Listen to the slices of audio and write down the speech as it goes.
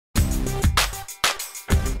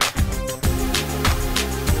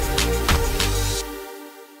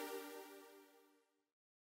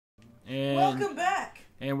Welcome back.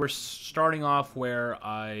 And we're starting off where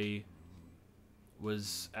I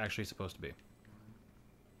was actually supposed to be.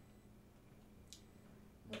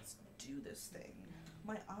 Let's do this thing.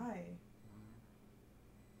 My eye.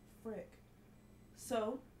 Frick.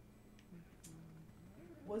 So,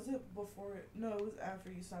 was it before? No, it was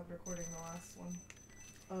after you stopped recording the last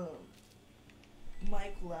one.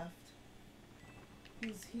 Mike left.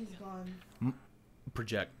 He's gone.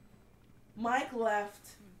 Project. Mike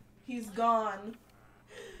left. He's gone.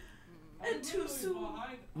 And too soon.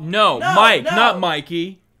 No, No, Mike, no. not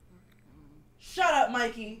Mikey. Shut up,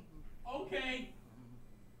 Mikey. Okay.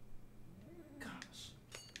 Gosh.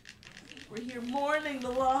 We're here mourning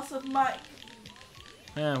the loss of Mike.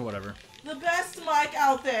 Whatever. The best Mike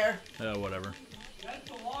out there. Whatever. That's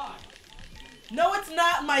a lie. No, it's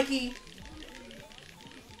not, Mikey.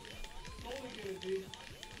 It's only gonna be.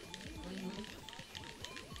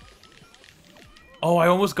 Oh, I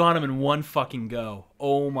almost got him in one fucking go.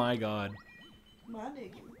 Oh my god. My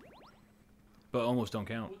nigga. But almost don't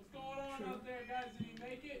count. What's going on out there, guys? Did you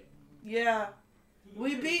make it? Yeah.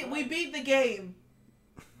 We beat the game.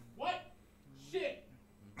 What? Shit.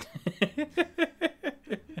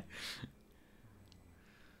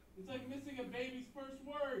 It's like missing a baby's first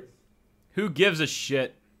words. Who gives a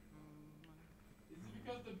shit? Is it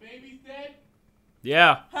because the baby's dead?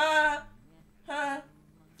 Yeah. Ha! Ha!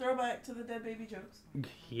 Throwback to the dead baby jokes.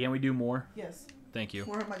 Can we do more? Yes. Thank you.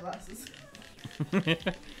 Where are my glasses? Are you gonna do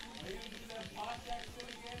that podcast shit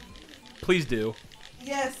again? Please do.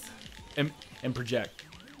 Yes. And project.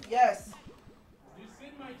 Yes. Just sit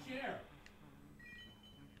in my chair.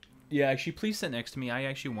 Yeah, actually, please sit next to me. I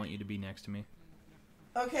actually want you to be next to me.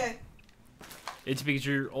 Okay. It's because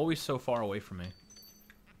you're always so far away from me.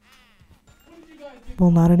 What did you guys do?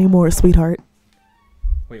 Well, not anymore, sweetheart.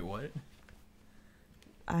 Wait, what?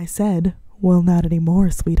 I said, well, not anymore,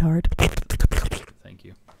 sweetheart. Thank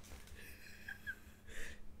you.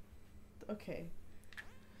 Okay.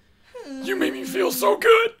 You made me feel so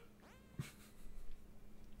good!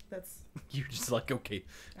 That's You're just like, okay,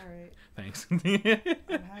 alright. thanks. I'm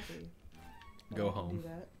happy. Go I can home.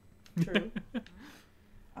 Do that. True.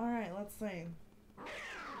 Alright, let's sing.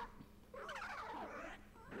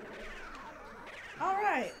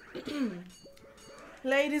 Alright.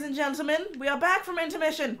 Ladies and gentlemen, we are back from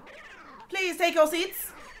intermission. Please take your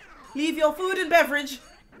seats. Leave your food and beverage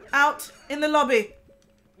out in the lobby.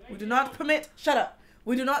 We do not permit... Shut up.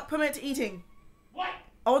 We do not permit eating What?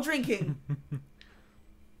 or drinking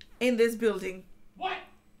in this building. What?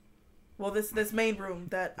 Well, this main room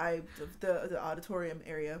that the auditorium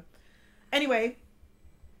area. Anyway,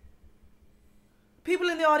 people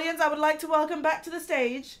in the audience, I would like to welcome back to the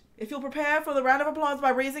stage. If you'll prepare for the round of applause by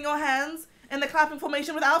raising your hands in the clapping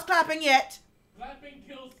formation without clapping yet. Clapping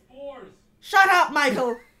kills spores. Shut up,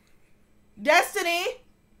 Michael. Destiny,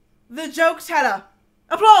 the joke teller.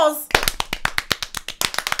 Applause.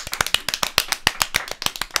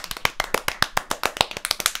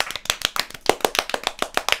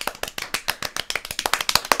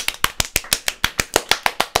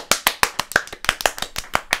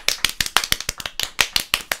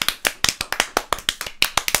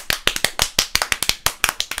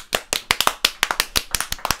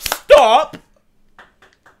 Stop!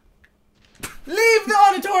 Leave the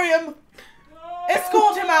auditorium. No!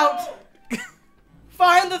 Escort him out.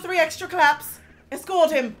 Find the 3 extra claps.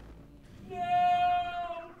 Escort him. No!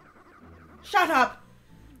 Shut up.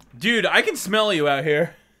 Dude, I can smell you out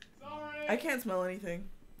here. Sorry. I can't smell anything.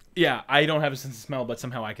 Yeah, I don't have a sense of smell, but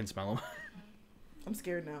somehow I can smell them. I'm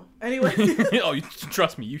scared now. Anyway. Oh,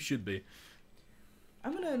 trust me, you should be.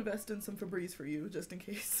 I'm gonna invest in some Febreze for you, just in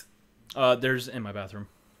case. There's in my bathroom.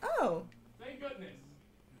 Oh, Thank goodness.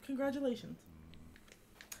 congratulations.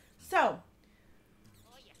 So,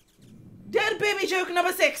 dead baby joke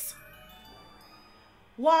number 6.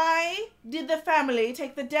 Why did the family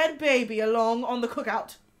take the dead baby along on the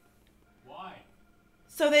cookout? Why?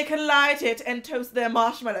 So they can light it and toast their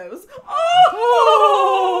marshmallows. Oh!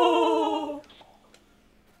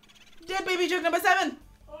 Dead baby joke number 7.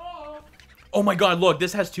 Oh! Oh my god, look,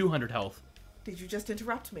 this has 200 health. Did you just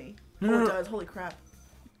interrupt me? No, Oh, no, it no. does. Holy crap.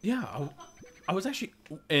 Yeah, I was actually...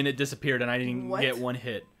 And it disappeared, and I didn't What? get one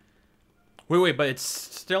hit. Wait, but it's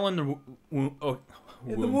still in the womb. Oh,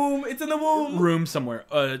 In the womb. It's in the womb. room somewhere.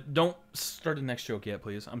 Don't start the next joke yet,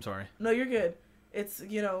 please. I'm sorry. No, you're good. It's,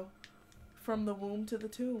 from the womb to the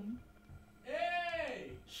tomb. Hey!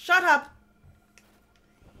 Shut up!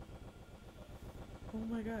 Oh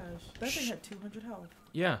my gosh. That thing had 200 health.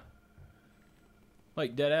 Yeah.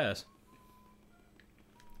 Like, dead ass.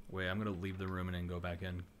 Wait, I'm gonna leave the room and then go back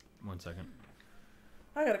in. 1 second.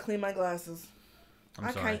 I gotta clean my glasses.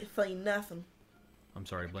 I'm sorry. can't say nothing. I'm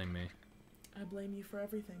sorry, blame me. I blame you for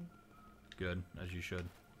everything. Good, as you should.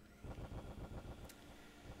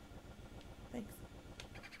 Thanks.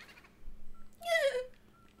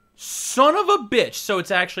 Son of a bitch! So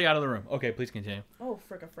it's actually out of the room. Okay, please continue. Oh,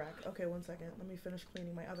 frick a frack. Okay, 1 second. Let me finish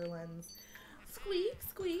cleaning my other lens. Squeak,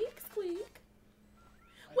 squeak, squeak.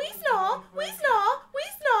 We snore, we snore, we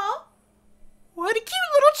snore. What a cute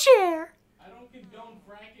little chair! I don't condone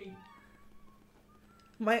fracking.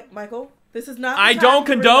 Michael, this is not the I time don't to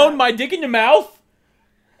bring condone up- my dick in your mouth!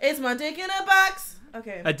 It's my dick in a box.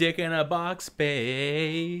 Okay. A dick in a box,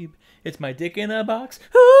 babe. It's my dick in a box.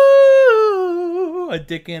 Ooh, a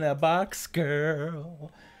dick in a box, girl.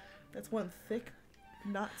 That's one thick,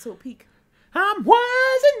 not so peak. I'm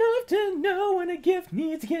wise enough to know when a gift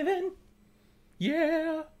needs giving.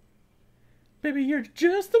 Yeah. Baby, you're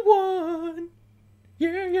just the one.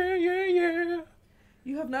 Yeah, yeah, yeah, yeah.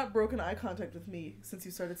 You have not broken eye contact with me since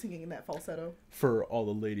you started singing in that falsetto. For all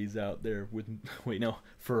the ladies out there with... Wait, no.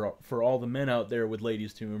 For all the men out there with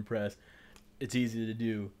ladies to impress, it's easy to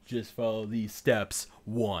do. Just follow these steps.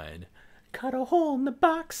 1. Cut a hole in the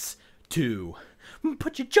box. 2.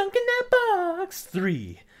 Put your junk in that box.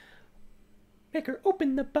 3. Make her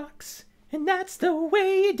open the box. And that's the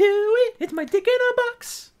way you do it. It's my dick in a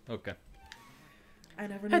box. Okay. I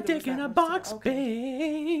never knew A there was dick in that a much to box, that.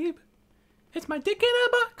 Okay. babe. It's my dick in a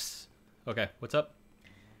box. Okay, what's up?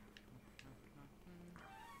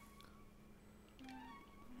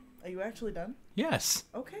 Are you actually done? Yes.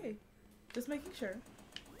 Okay. Just making sure.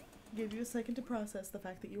 Give you a second to process the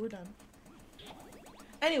fact that you were done.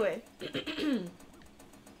 Anyway.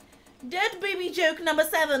 Dead baby joke number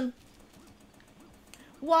 7.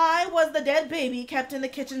 Why was the dead baby kept in the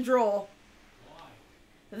kitchen drawer?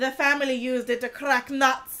 Why? The family used it to crack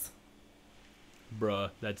nuts.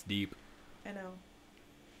 Bruh, that's deep. I know.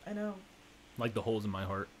 I know. Like the holes in my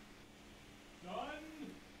heart. Done.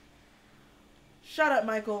 Shut up,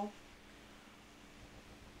 Michael.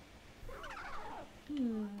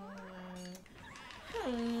 Hmm.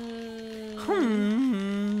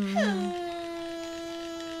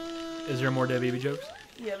 Is there more dead baby jokes?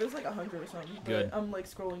 Yeah, there's like 100 or something. Good. But I'm like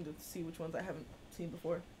scrolling to see which ones I haven't seen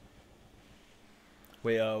before.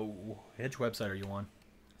 Wait, which website are you on?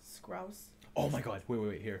 Scrouse. Oh my god,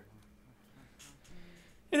 wait, here.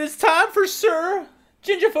 It is time for Sir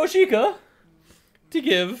Ginger Foshika to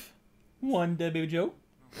give one dead baby joke.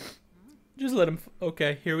 Just let him.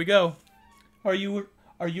 Okay, here we go. Are you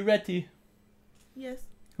ready? Yes.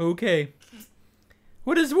 Okay.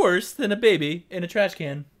 What is worse than a baby in a trash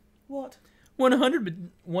can? What?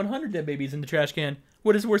 100 dead babies in the trash can.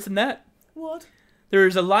 What is worse than that? What? There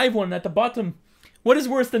is a live one at the bottom. What is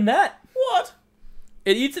worse than that? What?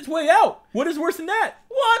 It eats its way out. What is worse than that?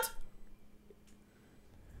 What?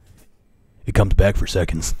 It comes back for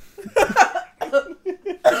seconds.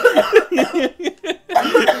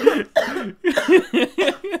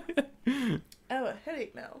 I have a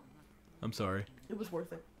headache now. I'm sorry. It was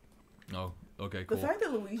worth it. Oh, okay, The cool. fact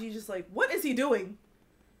that Luigi's just like, what is he doing?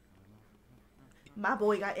 My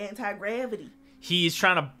boy got anti-gravity. He's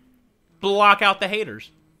trying to block out the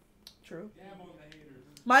haters. True. Damn on the haters.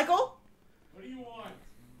 Michael, What do you want?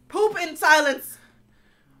 poop in silence.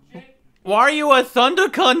 Shit. Why are you a thunder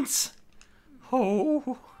cunt?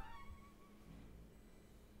 Oh.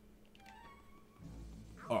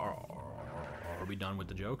 Are we done with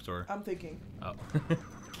the jokes, or? I'm thinking. Oh.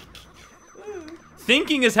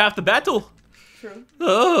 Thinking is half the battle. True.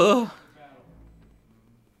 Oh. Battle.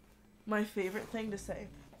 My favorite thing to say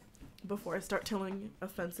before I start telling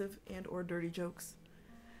offensive and or dirty jokes.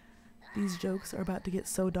 These jokes are about to get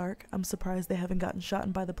so dark, I'm surprised they haven't gotten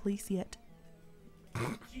shot by the police yet.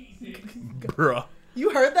 Jesus. Bruh. You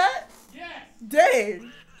heard that? Yes.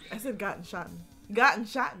 Dang! I said gotten shotten. Gotten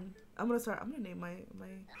shotten. I'm gonna name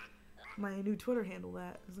my new Twitter handle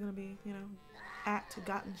that. It's gonna be, you know, at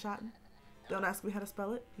gotten shotten. Don't ask me how to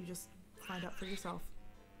spell it. You just find out for yourself.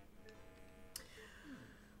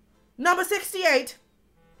 Number 68.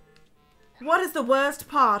 What is the worst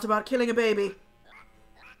part about killing a baby?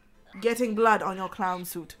 Getting blood on your clown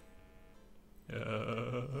suit.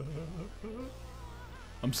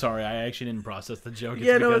 I'm sorry, I actually didn't process the joke.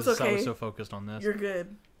 Yeah, no, because it's I was okay. so focused on this. You're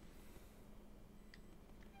good.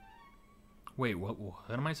 Wait, what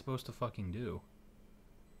am I supposed to fucking do?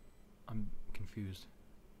 I'm confused.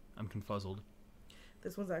 I'm confuzzled.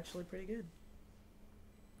 This one's actually pretty good.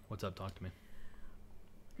 What's up? Talk to me.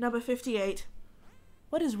 Number 58.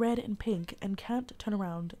 What is red and pink and can't turn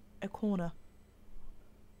around a corner?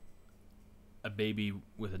 A baby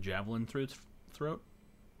with a javelin through its throat?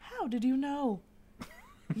 How did you know?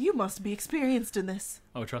 You must be experienced in this.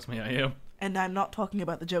 Oh, trust me, I am. And I'm not talking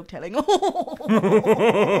about the joke telling.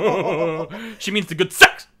 She means the good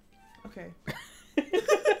sex. Okay.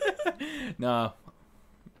 Nah.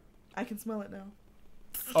 I can smell it now.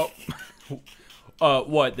 Oh.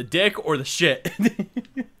 What? The dick or the shit?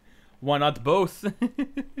 Why not the both?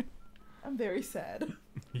 I'm very sad.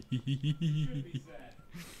 Should be sad.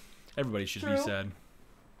 Everybody should be True. sad.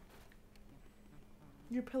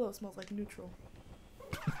 Your pillow smells like neutral.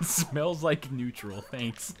 Smells like neutral.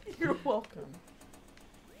 Thanks. You're welcome.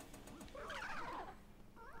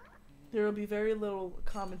 There will be very little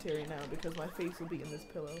commentary now because my face will be in this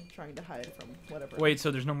pillow trying to hide from whatever. Wait,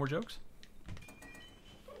 so there's no more jokes?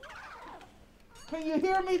 Can you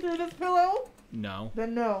hear me through this pillow? No.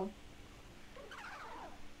 Then no.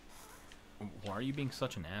 Why are you being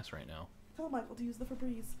such an ass right now? Tell Michael to use the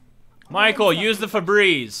Febreze. Michael, use the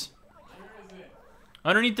Febreze. Where is it?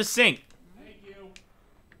 Underneath the sink. Thank you.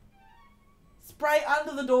 Spray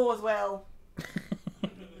under the door as well.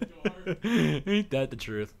 Under the door. Ain't that the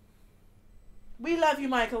truth? We love you,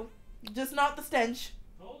 Michael. Just not the stench.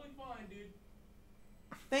 Totally fine, dude.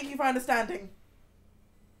 Thank you for understanding.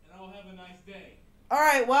 And I'll have a nice day.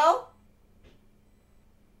 Alright, well.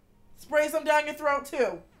 Spray some down your throat,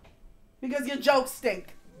 too. Because your jokes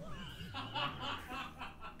stink. Nah, I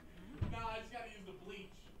just gotta use the bleach.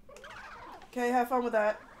 Okay, have fun with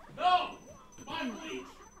that. No! My bleach!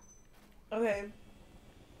 Okay.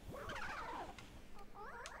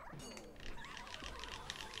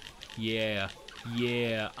 Yeah.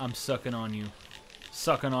 Yeah, I'm sucking on you.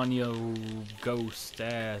 Sucking on you, ghost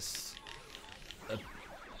ass.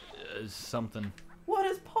 Something. What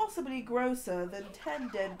is possibly grosser than 10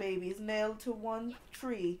 dead babies nailed to one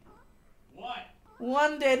tree? What?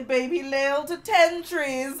 One dead baby nailed to 10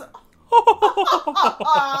 trees.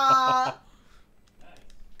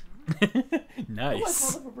 Nice. Oh, I call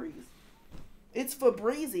it Febreze. It's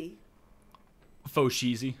Febreze. Faux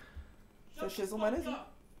cheesy. So Shut the shizzle man fuck isn't.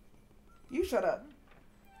 up. You shut up.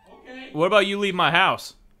 Okay. What about you leave my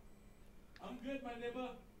house? I'm good, my neighbor.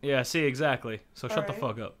 Yeah, see, exactly. So shut the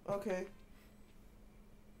Alright. fuck up. Okay.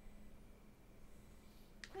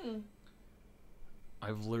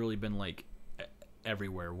 I've literally been like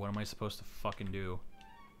everywhere. What am I supposed to fucking do?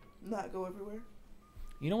 Not go everywhere.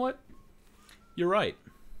 You know what? You're right.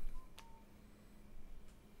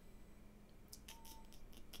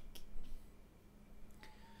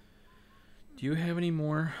 Do you have any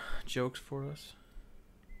more jokes for us?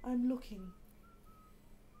 I'm looking.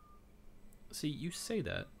 See, you say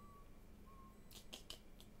that.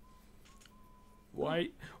 Why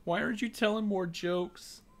aren't you telling more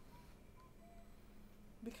jokes?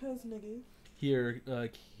 Because, nigga. Here,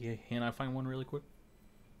 can I find one really quick?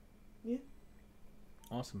 Yeah.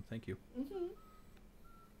 Awesome, thank you. Mm-hmm.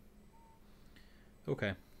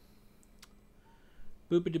 Okay.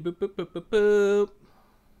 Boopity boop boop boop boop boop.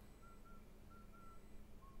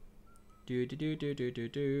 Do do do do do do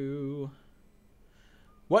do.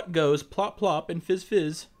 What goes plop plop and fizz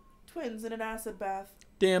fizz? Twins in an acid bath.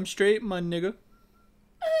 Damn straight, my nigga.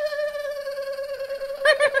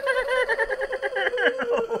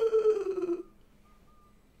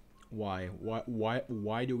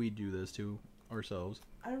 Why do we do this to ourselves?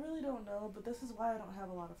 I really don't know, but this is why I don't have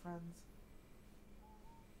a lot of friends.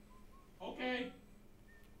 Okay.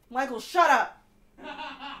 Michael, shut up!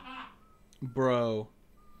 Bro,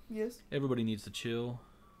 Yes? everybody needs to chill.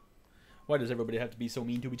 Why does everybody have to be so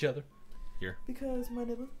mean to each other? Here. Because, my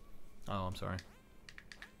nigga. Oh, I'm sorry.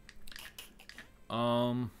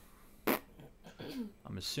 I'm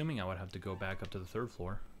assuming I would have to go back up to the 3rd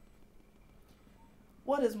floor.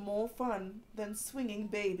 What is more fun than swinging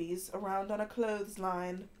babies around on a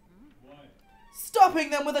clothesline? What? Stopping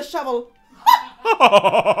them with a shovel!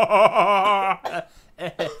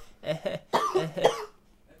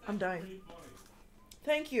 I'm dying. Pretty funny.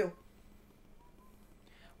 Thank you.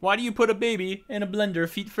 Why do you put a baby in a blender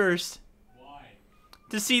feet first? Why?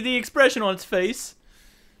 To see the expression on its face.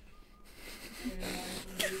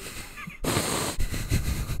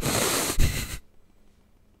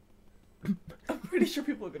 I'm pretty sure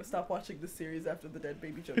people are gonna stop watching this series after the dead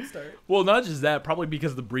baby jokes start. Well, not just that, probably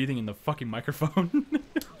because of the breathing in the fucking microphone.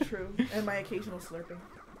 True. And my occasional slurping.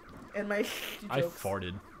 And my I jokes.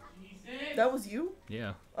 farted. Jesus. That was you?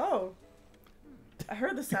 Yeah. Oh. I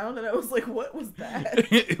heard the sound and I was like, what was that?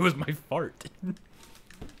 It was my fart.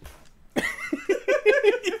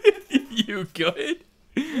 You good?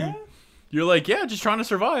 Yeah. You're like, yeah, just trying to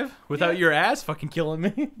survive without Yeah. your ass fucking killing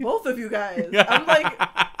me. Both of you guys. I'm like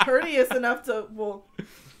courteous enough to, well,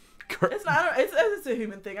 it's not, it's a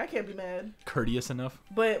human thing. I can't be mad. Courteous enough.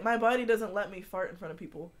 But my body doesn't let me fart in front of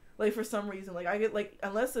people. Like, for some reason, like, I get, like,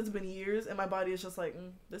 unless it's been years and my body is just like,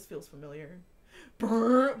 this feels familiar.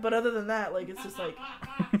 Brr. But other than that, like, it's just like,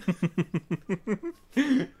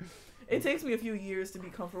 it takes me a few years to be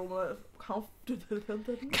comfortable enough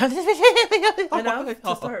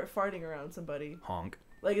to start farting around somebody. Honk.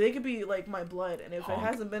 Like, they could be, like, my blood, and if Honk. it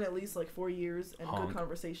hasn't been at least, like, 4 years and Honk. good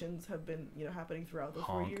conversations have been, you know, happening throughout those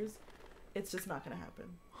Honk. 4 years, it's just not gonna happen.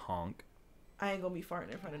 Honk. I ain't gonna be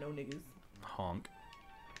farting in front of no niggas. Honk.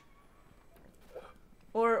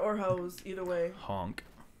 Or hoes, either way. Honk.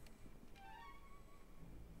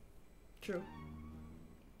 True.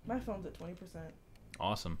 My phone's at 20%.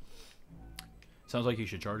 Awesome. Sounds like you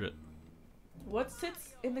should charge it. What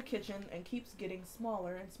sits in the kitchen and keeps getting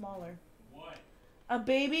smaller and smaller? What? A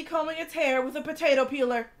baby combing its hair with a potato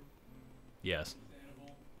peeler. Yes.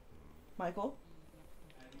 Understandable. Michael,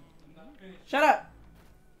 I'm not finished. shut up.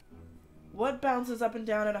 What bounces up and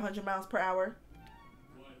down at 100 miles per hour?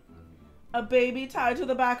 What? A baby tied to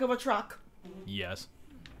the back of a truck. Yes.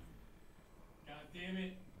 God damn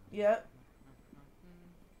it. Yep.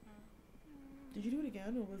 Did you do it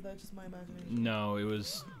again, or was that just my imagination? No, it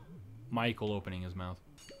was Michael opening his mouth.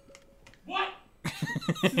 What?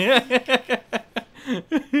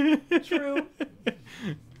 True.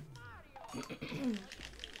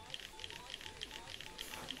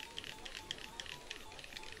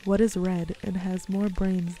 What is red and has more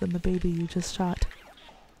brains than the baby you just shot?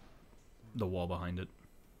 The wall behind it.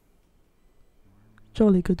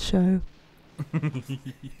 Jolly good show. Talking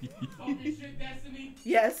shit, Destiny?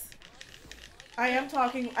 Yes. I am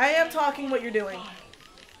talking what you're doing.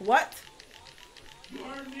 What? You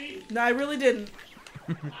heard me? No, I really didn't.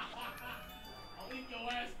 I'll eat your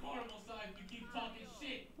ass carnival side if you keep talking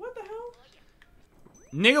shit. What the hell?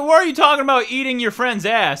 Nigga, what are you talking about eating your friend's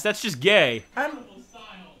ass? That's just gay. I'm Carnival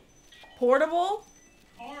style. portable?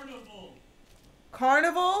 Carnival.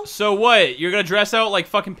 Carnival? So what? You're gonna dress out like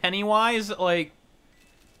fucking Pennywise? Like,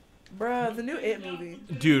 Bruh, the new It movie.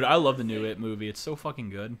 dude, I love the new It movie. It's so fucking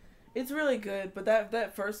good. It's really good, but the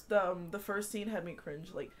first scene had me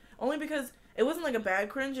cringe, like, only because it wasn't like a bad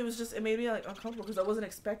cringe, it was just, it made me like uncomfortable because I wasn't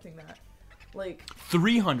expecting that. Like,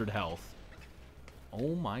 300 health.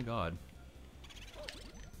 Oh my god.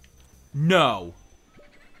 No.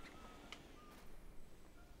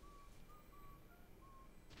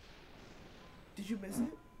 did you miss it?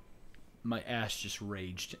 My ass just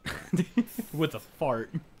raged with a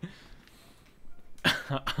fart.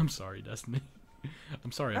 I'm sorry, Destiny.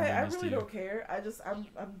 I'm sorry I'm I doing this really to you. don't care.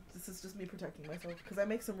 This is just me protecting myself because I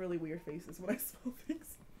make some really weird faces when I smell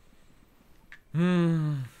things.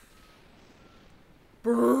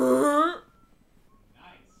 Brrr.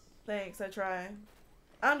 Nice. Thanks, I try.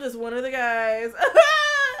 I'm just one of the guys.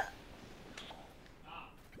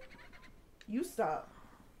 Stop. You stop.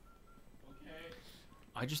 Okay.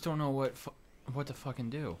 I just don't know what to fucking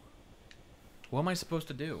do. What am I supposed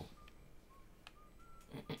to do?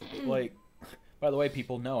 Like, by the way,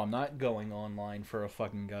 people know I'm not going online for a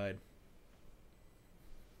fucking guide.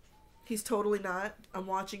 He's totally not. I'm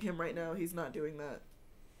watching him right now. He's not doing that.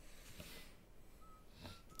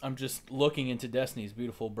 I'm just looking into Destiny's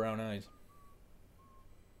beautiful brown eyes.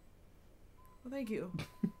 Well, thank you.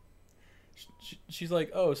 She's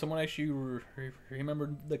like, oh, someone actually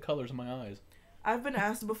remembered the colors of my eyes. I've been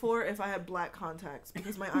asked before if I had black contacts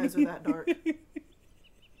because my eyes are that dark.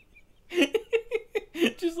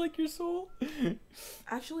 Just like your soul.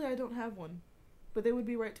 Actually, I don't have one. But they would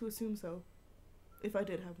be right to assume so. If I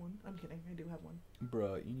did have one. I'm kidding. I do have one.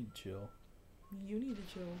 Bruh, you need to chill. You need to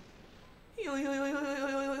chill.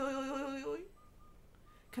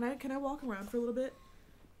 Can I walk around for a little bit?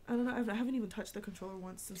 I don't know. I haven't even touched the controller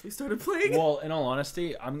once since we started playing. Well, in all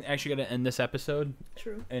honesty, I'm actually going to end this episode.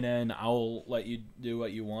 True. And then I'll let you do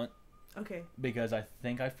what you want. Okay. Because I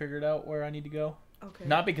think I figured out where I need to go. Okay.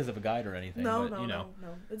 Not because of a guide or anything, No, but, no, you know. no.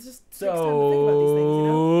 It's just takes time to think about these things, you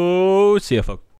know? So, see ya, folks.